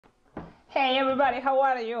Hey everybody, how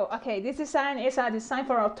are you? Okay, this design is a design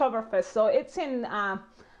for Oktoberfest, so it's in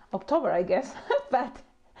October, I guess. But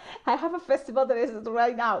I have a festival that is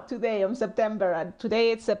right now, today, on September, and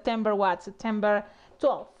today it's September what? September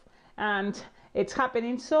 12th, and it's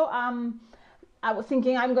happening. So I was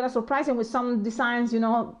thinking I'm gonna surprise him with some designs,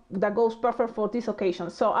 that goes perfect for this occasion.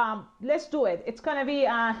 So let's do it. It's gonna be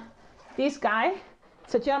this guy.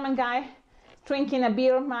 It's a German guy drinking a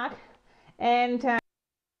beer mug, and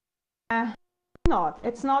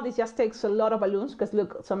it's not. It just takes a lot of balloons because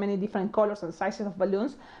look, so many different colors and sizes of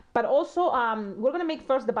balloons. But also, we're gonna make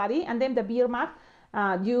first the body and then the beer mug.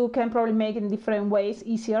 You can probably make it in different ways,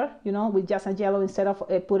 easier, with just a yellow instead of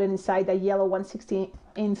putting inside the yellow 160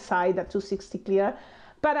 inside the 260 clear.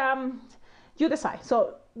 But you decide.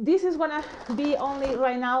 So this is gonna be only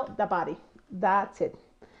right now the body. That's it.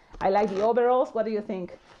 I like the overalls. What do you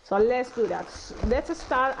think? So let's do that. Let's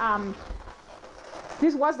start.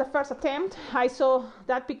 This was the first attempt. I saw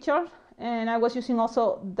that picture, and I was using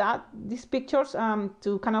also these pictures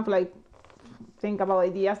to kind of like think about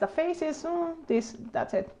ideas. The faces,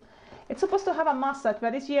 that's it. It's supposed to have a mustache,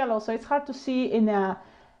 but it's yellow, so it's hard to see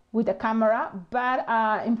with the camera. But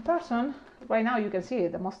in person, right now you can see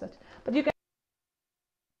the mustache. But you can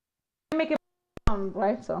make it brown,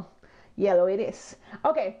 right? So yellow it is.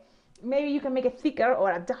 Okay, maybe you can make it thicker or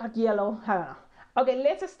a dark yellow. I don't know. Okay,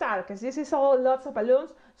 let's start because this is all lots of balloons.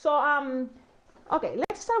 So okay,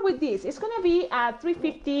 let's start with this. It's gonna be a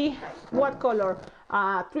 350. What color?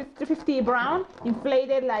 350 brown,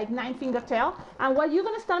 inflated like 9-finger tail. And what you're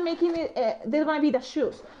gonna start making it, they're gonna be the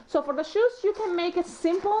shoes. So for the shoes, you can make it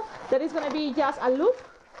simple. That is gonna be just a loop,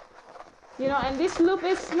 and this loop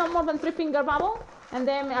is no more than 3-finger bubble, and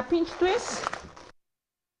then a pinch twist,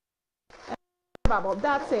 and bubble.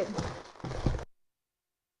 That's it.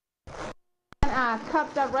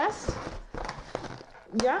 Cut the rest,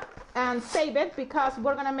 and save it because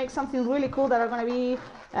we're gonna make something really cool that are gonna be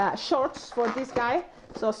shorts for this guy.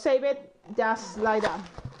 So save it just like that.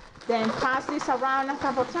 Then pass this around a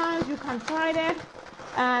couple times. You can try it,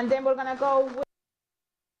 and then we're gonna go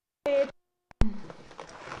with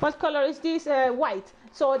what color is this? White.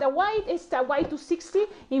 So the white is the white 260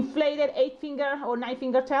 inflated 8-finger or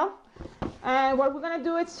 9-finger tail. And what we're gonna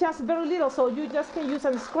do is just very little, so you just can use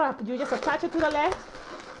a scrap. You just attach it to the leg,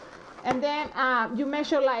 and then you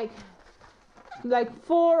measure like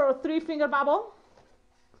 4 or 3-finger bubble,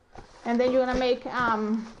 and then you're gonna make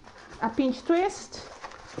a pinch twist,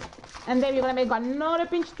 and then you're gonna make another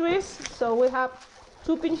pinch twist. So we have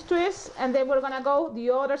 2 pinch twists, and then we're gonna go the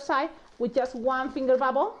other side with just 1-finger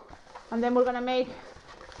bubble, and then we're gonna make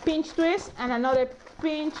pinch twist and another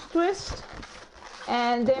pinch twist.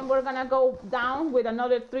 And then we're gonna go down with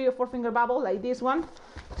another 3 or 4-finger bubble like this one.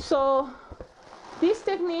 So this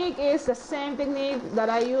technique is the same technique that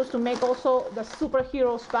I use to make also the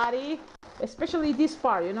superhero's body, especially this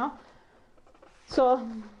part, So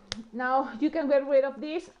now you can get rid of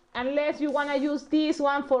this unless you wanna use this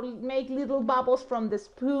one for make little bubbles from the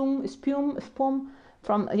spume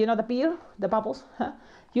from the beer, the bubbles.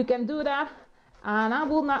 You can do that, and I'm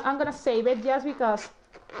gonna save it just because.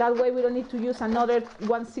 That way we don't need to use another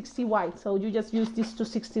 160 white, so you just use this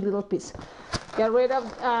 260 little piece. Get rid of,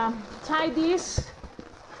 tie this,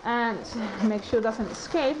 and make sure it doesn't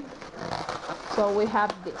escape. So we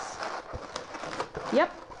have this. Yep,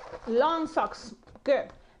 long socks, good.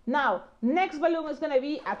 Now, next balloon is gonna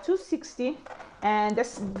be a 260, and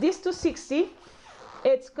this 260,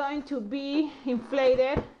 it's going to be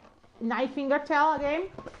inflated 9-finger tail again.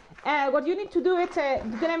 And what you need to do is,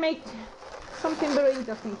 you're gonna make something very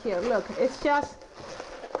interesting here. Look, it's just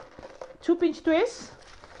 2 pinch twists,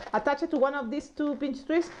 attach it to one of these 2 pinch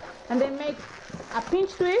twists, and then make a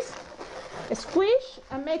pinch twist, a squish,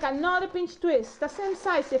 and make another pinch twist, the same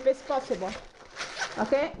size if it's possible.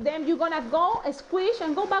 Okay, then you're gonna go a squish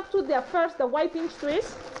and go back to the white pinch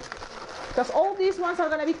twist, because all these ones are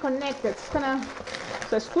gonna be connected.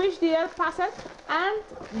 So squish the air, pass it, and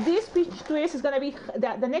this pinch twist is gonna be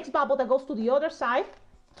the next bubble that goes to the other side.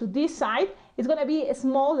 To this side, it's gonna be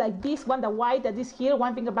small like this one, the white that is here,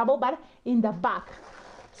 1-finger bubble, but in the back.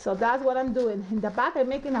 So that's what I'm doing. In the back, I'm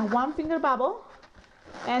making a 1-finger bubble,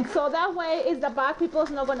 and so that way is the back. People's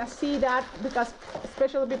not gonna see that because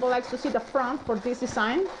especially people like to see the front for this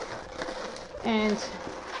design, and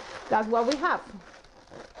that's what we have.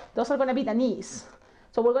 Those are gonna be the knees.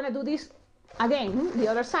 So we're gonna do this again, the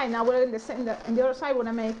other side. Now we're in the other side. We're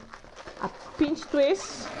gonna make a pinch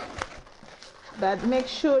twist. But make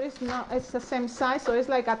sure it's the same size, so it's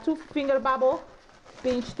like a 2-finger bubble,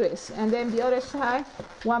 pinch twist, and then the other side,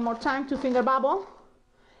 one more time, 2-finger bubble,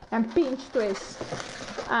 and pinch twist.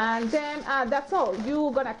 And then that's all.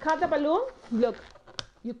 You're gonna cut the balloon. Look,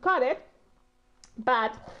 you cut it,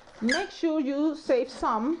 but make sure you save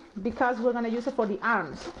some because we're gonna use it for the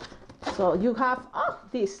arms. So you have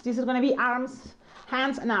this is gonna be arms,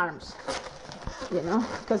 hands and arms, you know,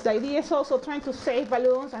 because the idea is also trying to save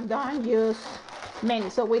balloons and don't use many.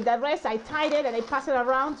 So with the rest, I tied it and I pass it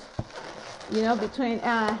around, you know, between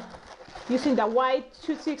using the white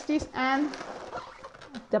 260s and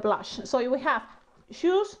the blush. So we have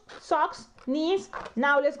shoes, socks, knees.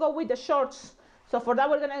 Now let's go with the shorts. So for that,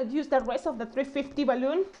 we're gonna use the rest of the 350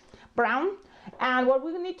 balloon, brown. And what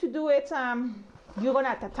we need to do is, you're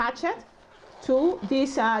gonna attach it to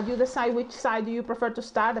this, you decide which side do you prefer to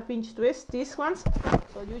start, the pinch twist, these ones.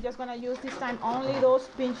 So you're just gonna use this time only those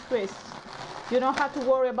pinch twists. You don't have to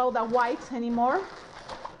worry about the white anymore,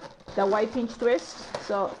 the white pinch twist.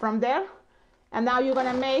 So from there, and now you're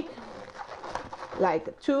gonna make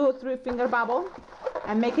like 2 or 3 finger bubble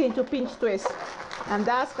and make it into pinch twist. And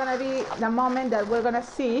that's gonna be the moment that we're gonna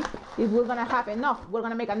see if we're gonna have enough. We're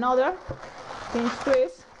gonna make another pinch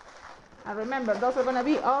twist. And remember, those are gonna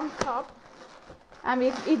be on top. And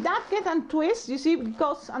if that gets untwist, you see it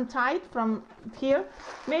goes untied from here,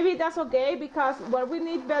 maybe that's okay, because what we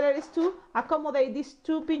need better is to accommodate these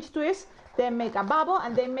 2 pinch twists, then make a bubble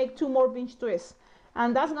and then make 2 more pinch twists.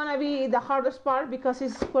 And that's gonna be the hardest part because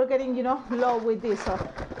we're getting, you know, low with this. So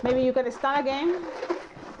maybe you can start again,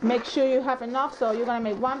 make sure you have enough. So you're gonna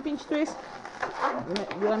make 1 pinch twist,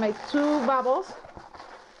 you're gonna make 2 bubbles,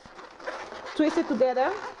 twist it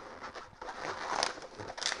together,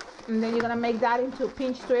 and then you're gonna make that into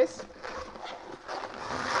pinch twist,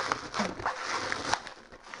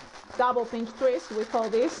 double pinch twist, we call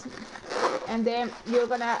this. And then you're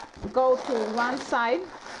gonna go to one side,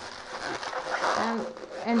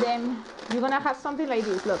 and then you're gonna have something like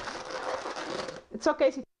this. Look, it's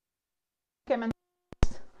okay. Then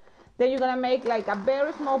you're gonna make like a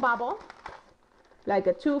very small bubble, like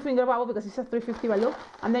a 2 finger bubble, because it's a 350 balloon.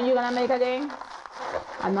 And then you're gonna make again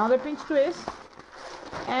another pinch twist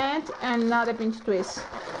and another pinch twist.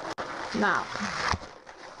 Now,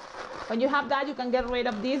 when you have that, you can get rid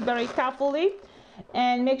of this very carefully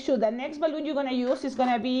and make sure the next balloon you're gonna use is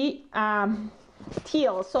gonna be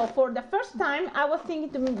teal. So for the first time, I was thinking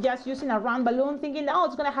to just using a round balloon, thinking, oh,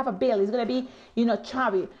 it's gonna have a bill, it's gonna be, you know,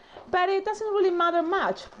 chubby, but it doesn't really matter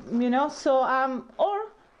much, you know. So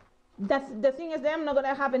or that's the thing is that I'm not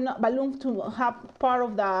gonna have enough balloon to have part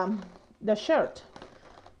of the shirt,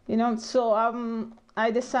 you know. So I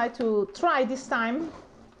decided to try this time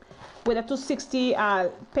with a 260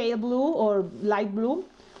 pale blue or light blue.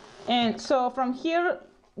 And so from here,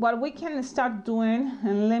 what we can start doing,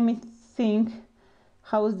 and let me think,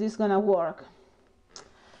 how is this gonna work?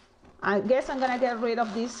 I guess I'm gonna get rid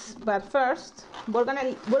of this, but first we're gonna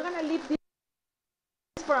leave this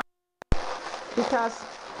for a moment, because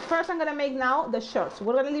first I'm gonna make now the shirts.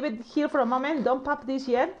 We're gonna leave it here for a moment. Don't pop this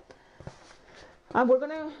yet. And we're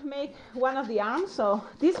gonna make one of the arms. So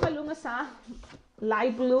this balloon is a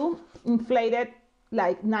light blue inflated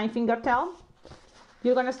like 9-finger tail.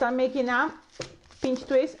 You're gonna start making a pinch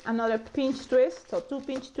twist, another pinch twist, so 2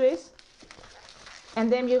 pinch twists,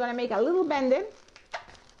 and then you're gonna make a little bending,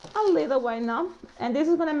 a little way now, and this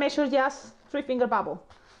is gonna measure just 3-finger bubble.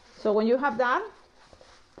 So when you have that,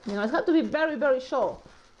 you know, it's got to be very, very short,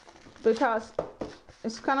 because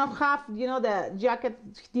it's gonna have, you know, the jacket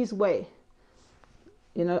this way,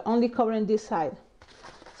 you know, only covering this side.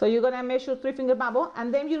 So you're gonna measure 3-finger bubble,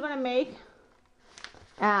 and then you're gonna make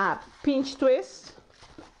a pinch twist,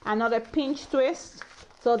 another pinch twist.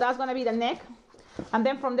 So that's gonna be the neck, and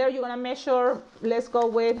then from there you're gonna measure, let's go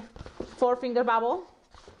with 4-finger bubble,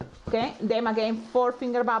 okay, then again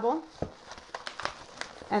 4-finger bubble,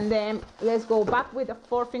 and then let's go back with a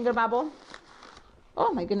 4-finger bubble.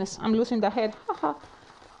 Oh my goodness, I'm losing the head.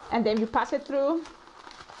 And then you pass it through,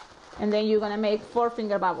 and then you're gonna make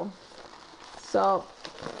 4-finger bubble. So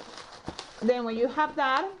then when you have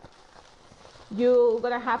that, you're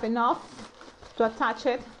gonna have enough to attach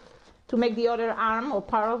it to make the other arm or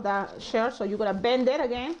part of the shirt. So you're gonna bend it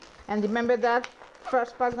again, and remember that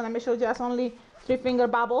first part is gonna measure just only 3-finger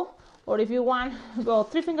bubble, or if you want, go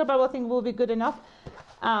 3-finger bubble, I think will be good enough.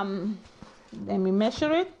 Let me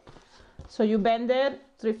measure it. So you bend it,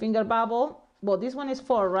 3-finger bubble. Well, this one is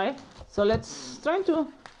 4, right? So let's try to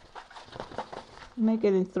make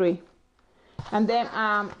it in 3. And then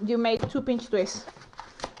you make 2 pinch twists,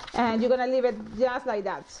 and you're gonna leave it just like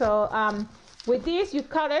that. So with this, you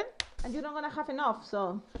cut it, and you're not gonna have enough.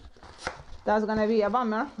 So that's gonna be a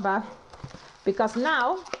bummer, but because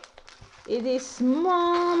now it is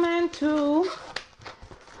moment to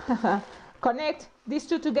connect these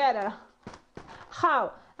two together.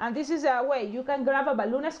 How? And this is a way you can grab a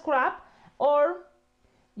balloon scrap, or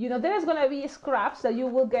you know, there's going to be scraps that you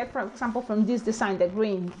will get, for example, from this design, the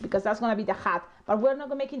green, because that's going to be the hat. But we're not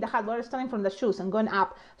making the hat, we're starting from the shoes and going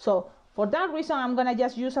up. So for that reason, I'm going to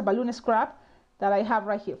just use a balloon scrap that I have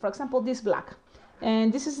right here. For example, this black.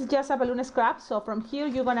 And this is just a balloon scrap. So from here,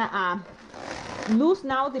 you're going to loose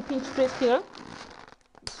now the pinch twist here.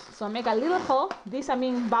 So make a little hole. This, I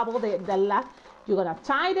mean, bubble, the last. You're going to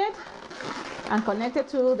tie it and connect it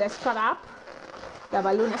to the scrap, the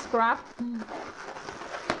balloon scrap.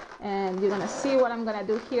 And you're going to see what I'm going to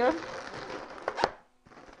do here.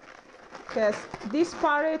 Because this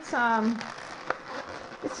part, it's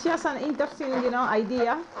just an interesting, you know,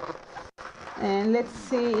 idea. And let's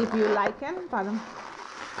see if you like it. But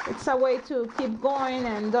it's a way to keep going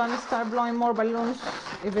and don't start blowing more balloons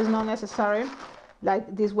if it's not necessary,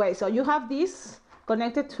 like this way. So you have this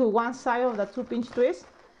connected to one side of the 2 pinch twist,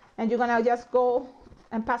 and you're gonna just go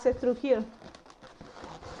and pass it through here.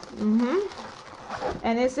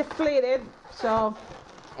 And it's deflated, so,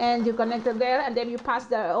 and you connect it there, and then you pass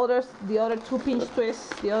the other 2 pinch twists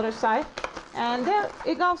the other side, and there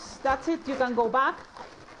it goes. That's it. You can go back,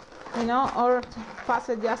 you know, or pass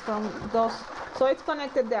it just from those. So it's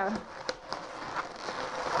connected there.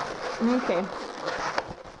 Okay.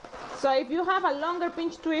 So if you have a longer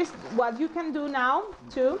pinch twist, what you can do now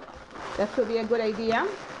too, that could be a good idea,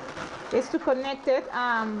 is to connect it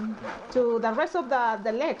to the rest of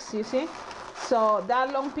the legs, you see. So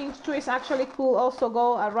that long pinch twist actually could also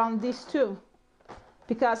go around these two,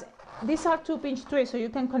 because these are 2 pinch twists, so you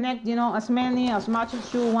can connect, you know, as much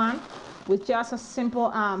as you want with just a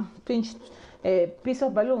simple pinch piece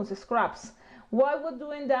of balloons, scraps. Why we're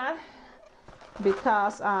doing that?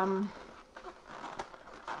 Because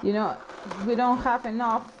you know, we don't have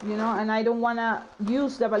enough, you know, and I don't want to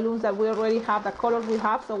use the balloons that we already have, the colors we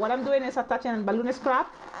have. So what I'm doing is attaching a balloon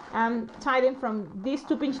scrap and tie them from these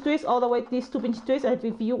 2 pinch twists all the way to these 2 pinch twists. And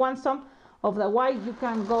if you want some of the white, you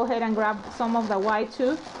can go ahead and grab some of the white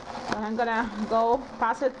too. So I'm gonna go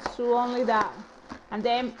pass it through only that, and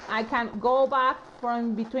then I can go back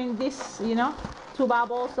from between these, you know, 2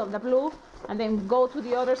 bubbles of the blue, and then go to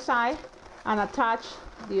the other side and attach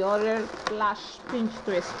the other flash pinch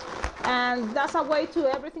twist. And that's a way to,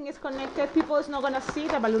 everything is connected. People is not gonna see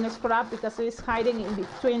the balloon scrap because it's hiding in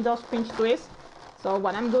between those pinch twists. So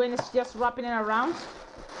what I'm doing is just wrapping it around,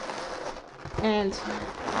 and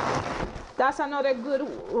that's another good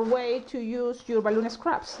way to use your balloon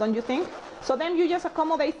scraps, don't you think? So then you just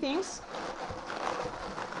accommodate things,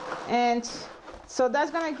 and so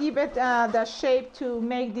that's gonna give it the shape to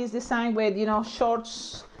make this design with, you know,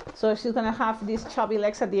 shorts. So she's gonna have these chubby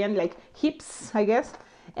legs at the end, like hips, I guess.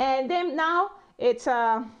 And then now it's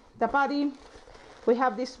the body. We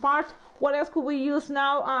have this part. What else could we use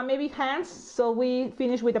now? Maybe hands. So we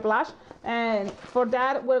finish with the blush, and for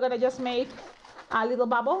that we're gonna just make a little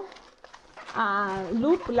bubble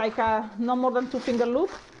loop, like a no more than 2 finger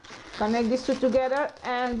loop. Connect these 2 together,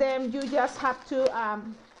 and then you just have to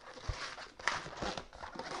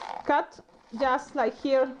cut just like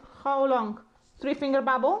here. How long? 3 finger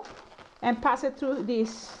bubble, and pass it through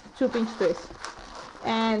these 2 pinch twists.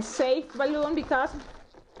 And save balloon, because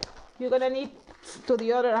you're gonna need to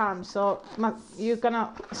the other arm, so you're gonna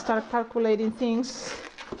start calculating things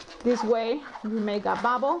this way. You make a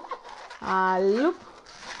bubble, a loop,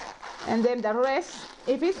 and then the rest.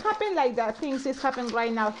 If it's happening like that, things is happening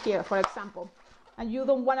right now here, for example, and you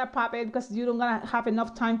don't want to pop it because you don't gonna have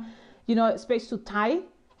enough time, you know, space to tie.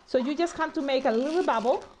 So you just have to make a little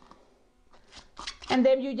bubble, and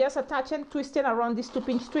then you just attach and twist it around these 2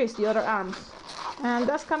 pinch twists, the other arms. And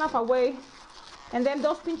that's kind of a way. And then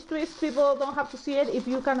those pinch twists, people don't have to see it if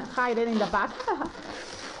you can hide it in the back.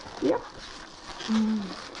 Yep.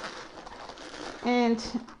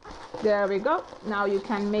 And there we go. Now you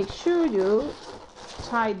can make sure you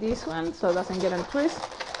tie this one so it doesn't get a twist.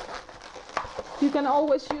 You can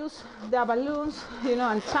always use the balloons, you know,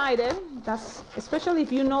 and tie them. That's especially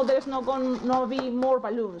if you know there's not going to be more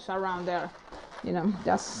balloons around there. You know,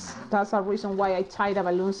 that's a reason why I tie the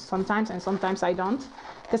balloons sometimes, and sometimes I don't.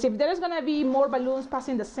 Because if there's going to be more balloons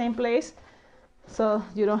passing the same place, so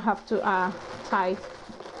you don't have to tie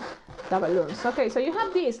the balloons. Okay, so you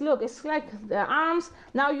have this. Look, it's like the arms.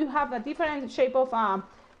 Now you have a different shape of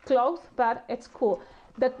cloth, but it's cool.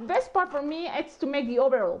 The best part for me is to make the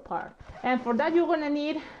overall part. And for that, you're going to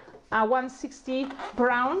need a 160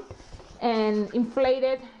 brown and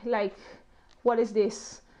inflated, like, what is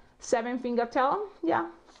this? 7 finger tail, yeah.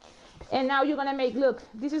 And now you're gonna make, look,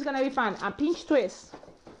 this is gonna be fun, a pinch twist.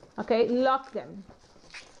 Okay, lock them.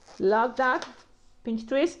 Lock that, pinch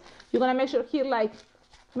twist. You're gonna make sure here, like,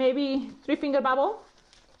 maybe 3 finger bubble,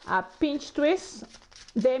 a pinch twist,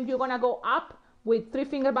 then you're gonna go up with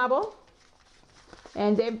 3-finger bubble,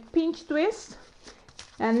 and then pinch twist,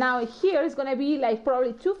 and now here is gonna be like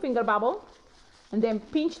probably 2-finger bubble, and then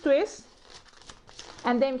pinch twist,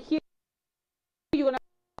 and then here you're gonna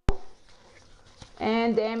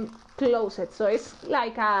and then close it. So it's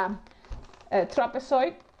like a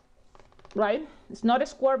trapezoid, right? It's not a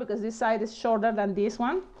square because this side is shorter than this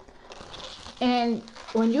one. And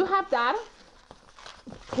when you have that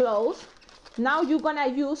closed, now you're gonna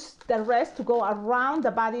use the rest to go around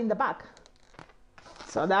the body in the back.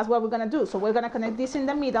 So that's what we're gonna do. So we're gonna connect this in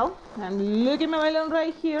the middle, and look at my balloon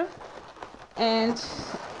right here, and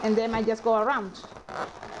then I just go around.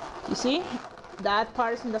 You see, that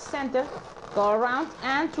part is in the center. Go around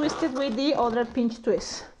and twist it with the other pinch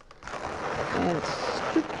twist. And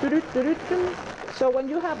so when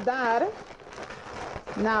you have that,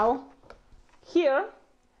 now here,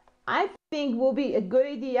 I think will be a good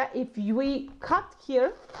idea if we cut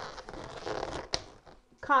here,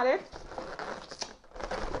 cut it,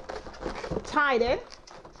 tied it,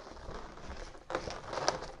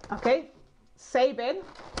 okay, save it,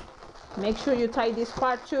 make sure you tie this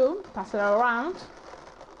part too, pass it around,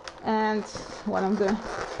 and what I'm doing.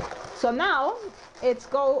 So now it's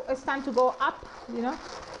time to go up, you know.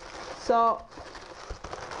 So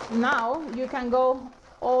now you can go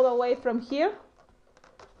all the way from here,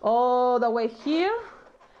 all the way here,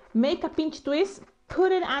 make a pinch twist,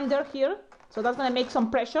 put it under here, so that's gonna make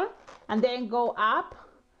some pressure, and then go up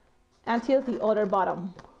until the other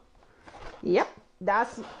bottom. Yep,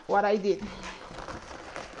 that's what I did.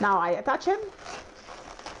 Now I attach it,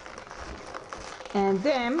 and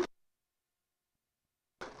then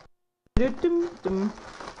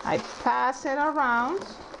I pass it around.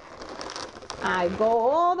 I go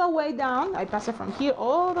all the way down. I pass it from here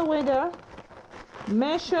all the way there.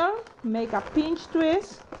 Measure, make a pinch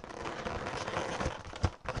twist,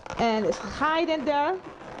 and it's hiding there.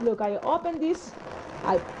 Look, I open this,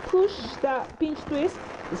 I push the pinch twist.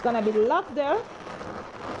 It's gonna be locked there,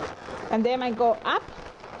 and then I go up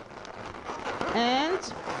and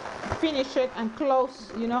finish it and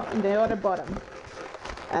close, you know, in the other bottom.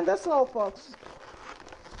 And that's all, folks.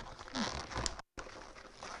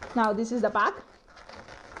 Now this is the back,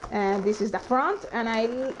 and this is the front, and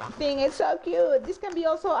I think it's so cute. This can be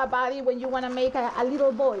also a body when you want to make a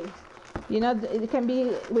little boy. You know, it can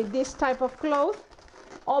be with this type of clothes,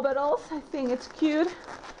 overalls. I think it's cute,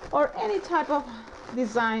 or any type of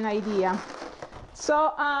design idea.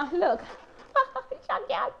 So look,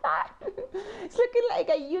 check out that. It's looking like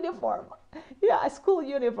a uniform. Yeah, a school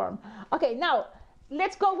uniform. Okay, now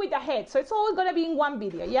let's go with the head. So it's all gonna be in one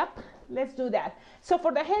video. Yep, let's do that. So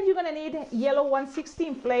for the head, you're gonna need yellow 160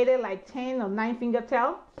 inflated, like 10 or 9-finger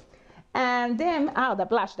tail. And then, the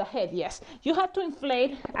blush, the head, yes. You have to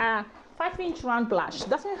inflate a 5-inch round blush.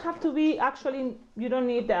 Doesn't have to be, actually, you don't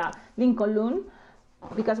need the Lincoln Loon,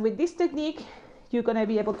 because with this technique, you're gonna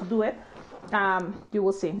be able to do it. You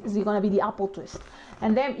will see, it's gonna be the apple twist.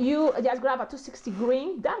 And then you just grab a 260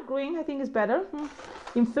 green, that green I think is better,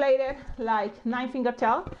 inflated like 9-finger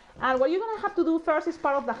tail. And what you're gonna have to do first is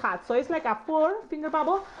part of the hat. So it's like a 4-finger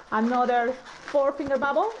bubble, another 4-finger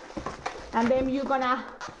bubble, and then you're gonna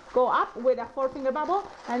go up with a 4-finger bubble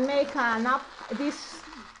and make an up this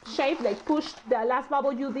shape, like push the last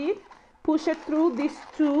bubble you did, push it through these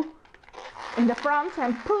two in the front,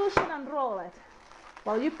 and push it and roll it.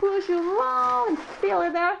 While you push, you roll and feel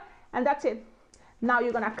it there, and that's it. Now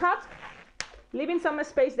you're gonna cut, leaving some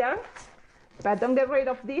space there, but don't get rid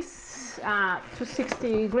of this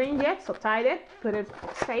 260 green yet, so tie it, put it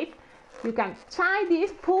safe. You can tie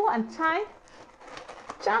this, pull and tie,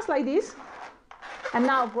 just like this. And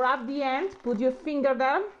now grab the end, put your finger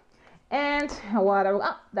there, and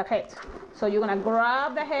whatever, the head. So you're gonna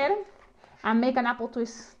grab the head and make an apple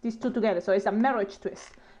twist, these two together. So it's a marriage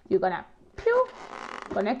twist. You're gonna pew,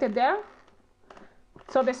 connect it there.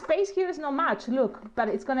 So the space here is not much, look, but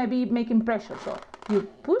it's gonna be making pressure. So you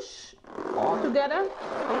push all together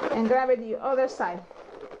and grab it the other side.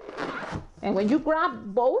 And when you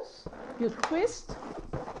grab both, you twist.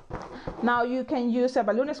 Now you can use a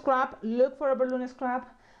balloon scrap. Look for a balloon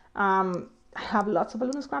scrap. I have lots of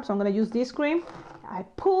balloon scraps, so I'm gonna use this cream. I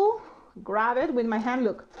pull, grab it with my hand,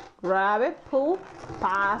 look, grab it, pull,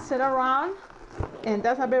 pass it around, and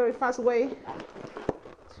that's a very fast way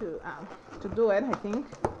to do it, I think.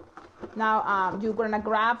 Now you're gonna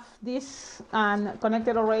grab this and connect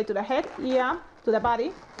it already to the head, yeah, to the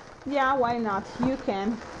body. Yeah, why not? You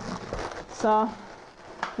can. So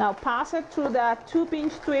now pass it through the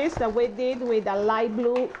 2-pinch twist that we did with the light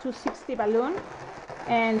blue 260 balloon,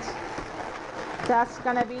 and that's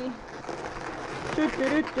gonna be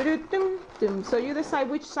So you decide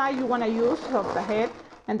which side you want to use of the head,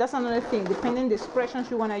 and that's another thing, depending the expressions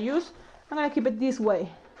you want to use. I'm going to keep it this way.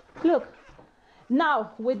 Look.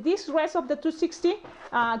 Now, with this rest of the 260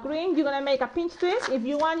 green, you're going to make a pinch twist. If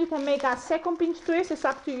you want, you can make a second pinch twist. It's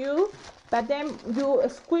up to you. But then you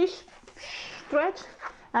squish, stretch,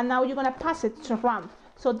 and now you're going to pass it around.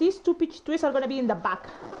 So these two pinch twists are going to be in the back.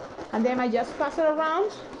 And then I just pass it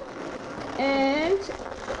around and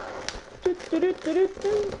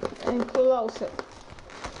close it.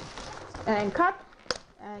 And cut.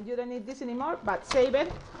 And you don't need this anymore, but save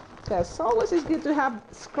it. Because always it's good to have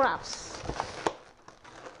scraps.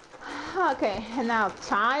 Okay, and now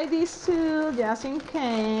tie these two just in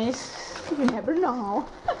case. You never know.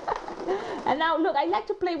 And now look, I like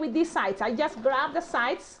to play with these sides. I just grab the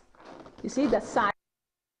sides. You see the sides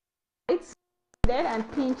there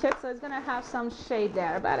and pinch it, so it's gonna have some shade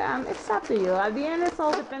there. But it's up to you. At the end, it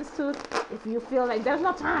all depends too. If you feel like there's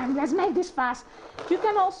no time, let's make this fast. You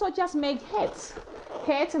can also just make heads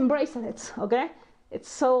and bracelets. Okay. It's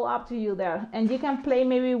so up to you there, and you can play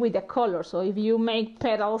maybe with the color. So if you make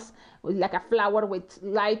petals with like a flower with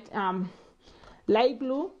light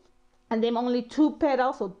blue, and then only two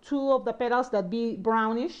petals or two of the petals that be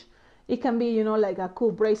brownish, it can be, you know, like a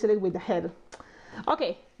cool bracelet with the head.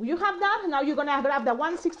 Okay, you have that. Now you're gonna grab the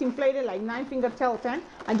 1/16 inflated like 9-finger tail 10,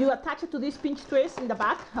 and you attach it to this pinch twist in the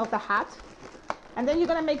back of the hat. And then you're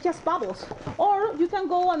gonna make just bubbles, or you can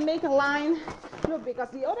go and make a line. Look, because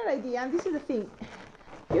the other idea, and this is the thing,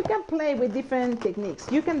 you can play with different techniques.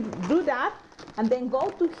 You can do that and then go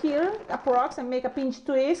to here, approx, and make a pinch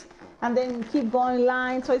twist, and then keep going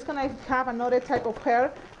line. So it's gonna have another type of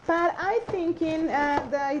hair. But I thinking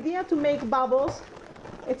the idea to make bubbles,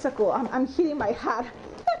 it's a cool. I'm hitting my hat.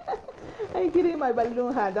 I'm hitting my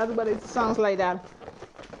balloon hat. That's what it sounds like that.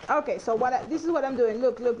 Okay, so this is what I'm doing.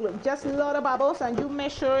 Look. Just a lot of bubbles, and you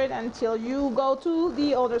measure it until you go to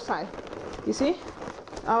the other side. You see?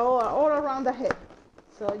 All around the head.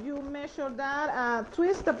 So you measure that.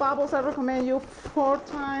 Twist the bubbles. I recommend you 4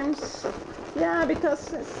 times. Yeah,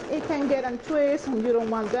 because it can get untwist, and you don't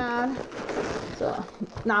want that. So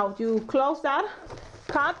now you close that,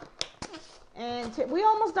 cut, and we're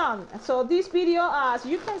almost done. So this video, as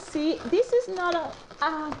you can see, this is not a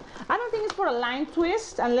I don't think it's for a line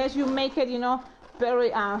twist unless you make it, you know,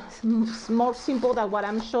 very more simple than what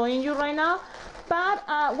I'm showing you right now. But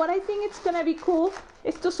what I think it's gonna be cool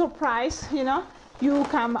is to surprise, you know, you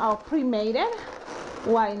come out pre-made it.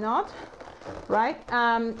 Why not, right?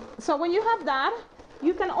 So when you have that,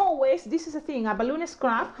 you can always, this is a thing, a balloon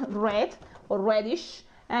scrap, red or reddish,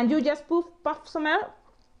 and you just puff some air.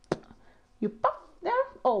 You puff there.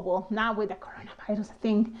 Oh, well, now with the coronavirus, I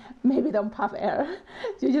think maybe don't puff air.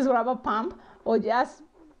 You just grab a pump or just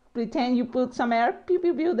pretend you put some air, pew,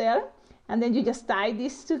 pew, pew there, and then you just tie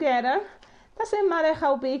this together. Doesn't matter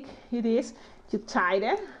how big it is, you tie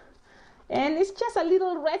it. And it's just a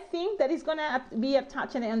little red thing that is gonna be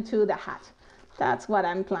attaching onto the hat. That's what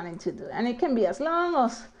I'm planning to do. And it can be as long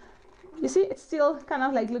as, you see, it's still kind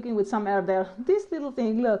of like looking with some air there. This little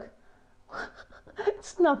thing, look,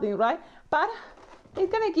 it's nothing, right? But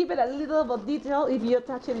it's gonna give it a little bit of detail if you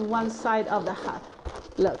attach it in one side of the hat.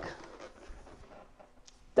 Look,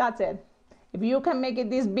 that's it. If you can make it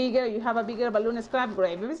this bigger, you have a bigger balloon scrap,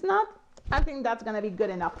 great. If it's not, I think that's gonna be good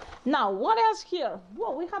enough. Now, what else here?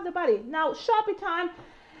 Whoa, we have the body. Now, Sharpie time.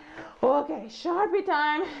 Okay, Sharpie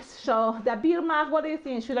time. So the beer mark, what do you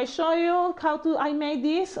think? Should I show you how I made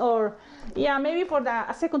this, or yeah, maybe for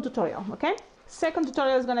a second tutorial, okay? Second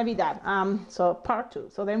tutorial is gonna be that. So part 2.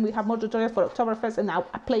 So then we have more tutorials for Oktoberfest, and now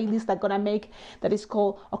a playlist that gonna make that is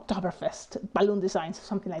called Oktoberfest Balloon Designs,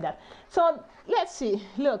 something like that. So let's see.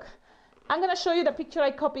 Look, I'm gonna show you the picture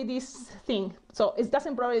I copied this thing. So it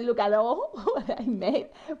doesn't probably look at all what I made,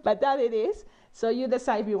 but that it is. So you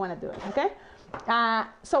decide if you wanna do it, okay?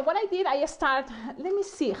 So what I did, let me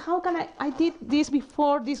see, how can I did this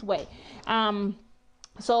before this way.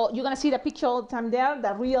 So you're gonna see the picture all the time there,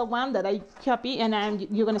 the real one that I copy, and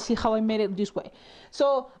you're gonna see how I made it this way.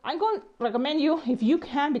 So I'm gonna recommend you, if you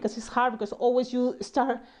can, because it's hard, because always you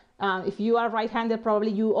start, if you are right-handed,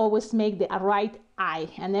 probably you always make the right eye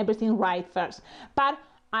and everything right first. But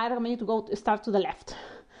I recommend you to start to the left.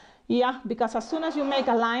 Yeah, because as soon as you make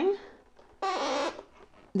a line,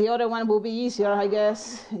 the other one will be easier, I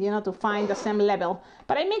guess, you know, to find the same level.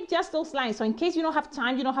 But I make just those lines, so in case you don't have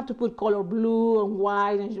time, you don't have to put color blue and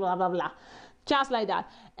white and blah, blah, blah. Just like that.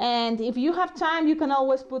 And if you have time, you can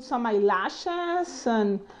always put some eyelashes,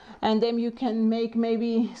 and then you can make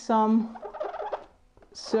maybe some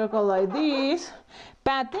circle like this.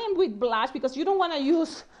 But then with blush, because you don't want to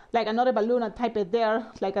use like another balloon and type it there,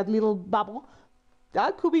 like a little bubble.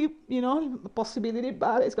 that could be, you know, a possibility,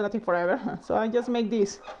 but it's gonna take forever. So I just make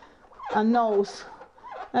this a nose,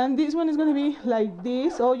 and this one is gonna be like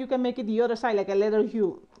this, or you can make it the other side like a letter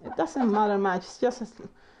U. It doesn't matter much, it's just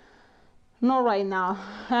not right now.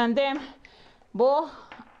 And then both,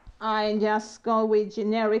 I just go with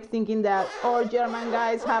generic, thinking that all German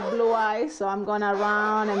guys have blue eyes, so I'm gonna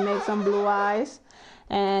round and make some blue eyes,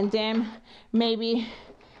 and then maybe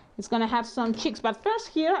it's gonna have some cheeks. But first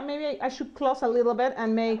here, maybe I should close a little bit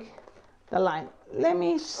and make the line. Let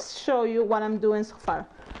me show you what I'm doing so far.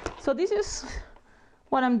 So this is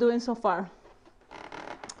what I'm doing so far.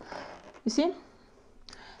 You see?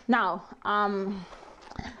 Now,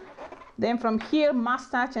 then from here,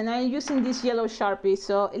 mustache, and I'm using this yellow Sharpie.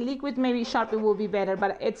 So liquid maybe Sharpie will be better,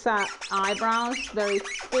 but it's eyebrows, very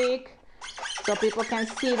thick, so people can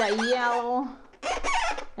see the yellow.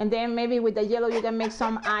 And then maybe with the yellow you can make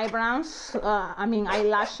some eyebrows,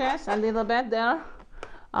 eyelashes a little bit there.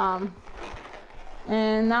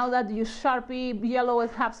 And now that you Sharpie yellow,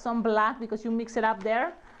 it have some black because you mix it up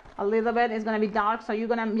there a little bit. It's gonna be dark, so you're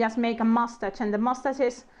gonna just make a mustache, and the mustache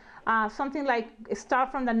is something like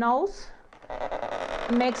start from the nose,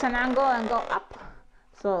 makes an angle and go up.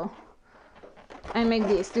 So I make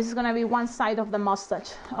this. This is gonna be one side of the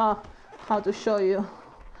mustache. How to show you?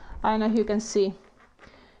 I don't know if you can see.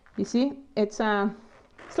 You see, it's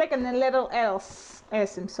like a little S.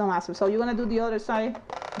 So massive. So you're gonna do the other side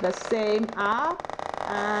the same, up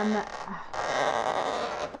and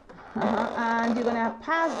and you're gonna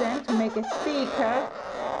pass them to make it thicker.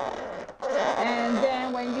 And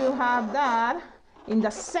then when you have that in the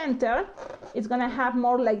center, it's gonna have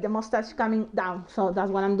more like the mustache coming down. So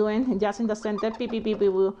that's what I'm doing, just in the center. Beep, beep, beep,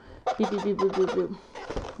 beep, beep, beep, beep, beep, beep, beep.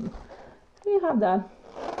 You have that.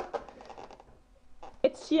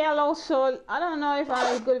 It's yellow, so I don't know if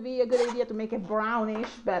it's gonna be a good idea to make it brownish,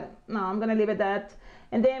 but no, I'm gonna leave it that.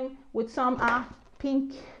 And then with some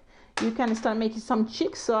pink, you can start making some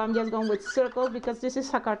cheeks. So I'm just going with circles because this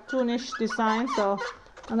is a cartoonish design. So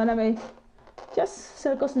I'm gonna make just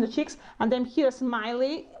circles in the cheeks, and then here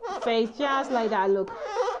smiley face, just like that. Look.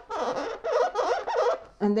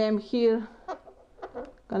 And then here,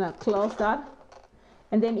 gonna close that,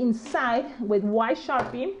 and then inside with white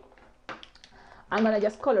Sharpie, I'm gonna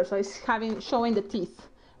just color, so it's showing the teeth.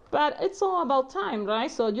 But it's all about time,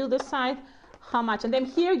 right? So you decide how much, and then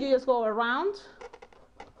here you just go around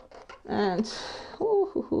and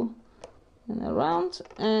and around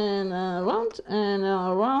and around and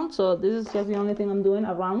around. So this is just the only thing I'm doing,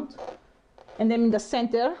 around. And then in the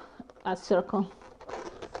center, a circle,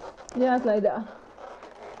 just like that.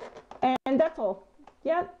 And that's all.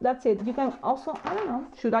 Yeah, that's it. You can also, I don't know,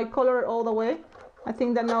 should I color it all the way? I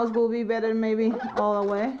think the nose will be better maybe all the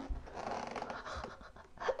way.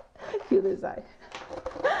 You decide.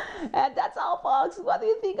 And that's all, folks. What do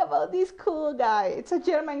you think about this cool guy? It's a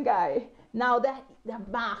German guy. Now the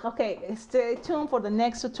back. Okay, stay tuned for the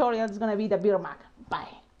next tutorial. It's gonna be the beer mug. Bye.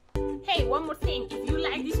 Hey, one more thing. If you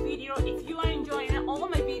like this video, if you are enjoying all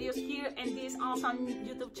of my videos here and this awesome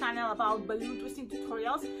YouTube channel about balloon twisting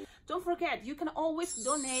tutorials, don't forget, you can always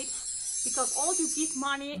donate, because all you give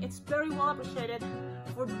money, it's very well appreciated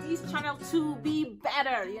for this channel to be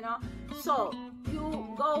better, you know. So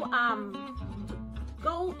you go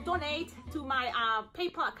donate to my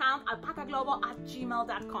PayPal account,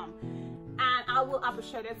 alpacaglobo@gmail.com, and I will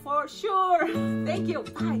appreciate it for sure. Thank you.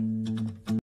 Bye.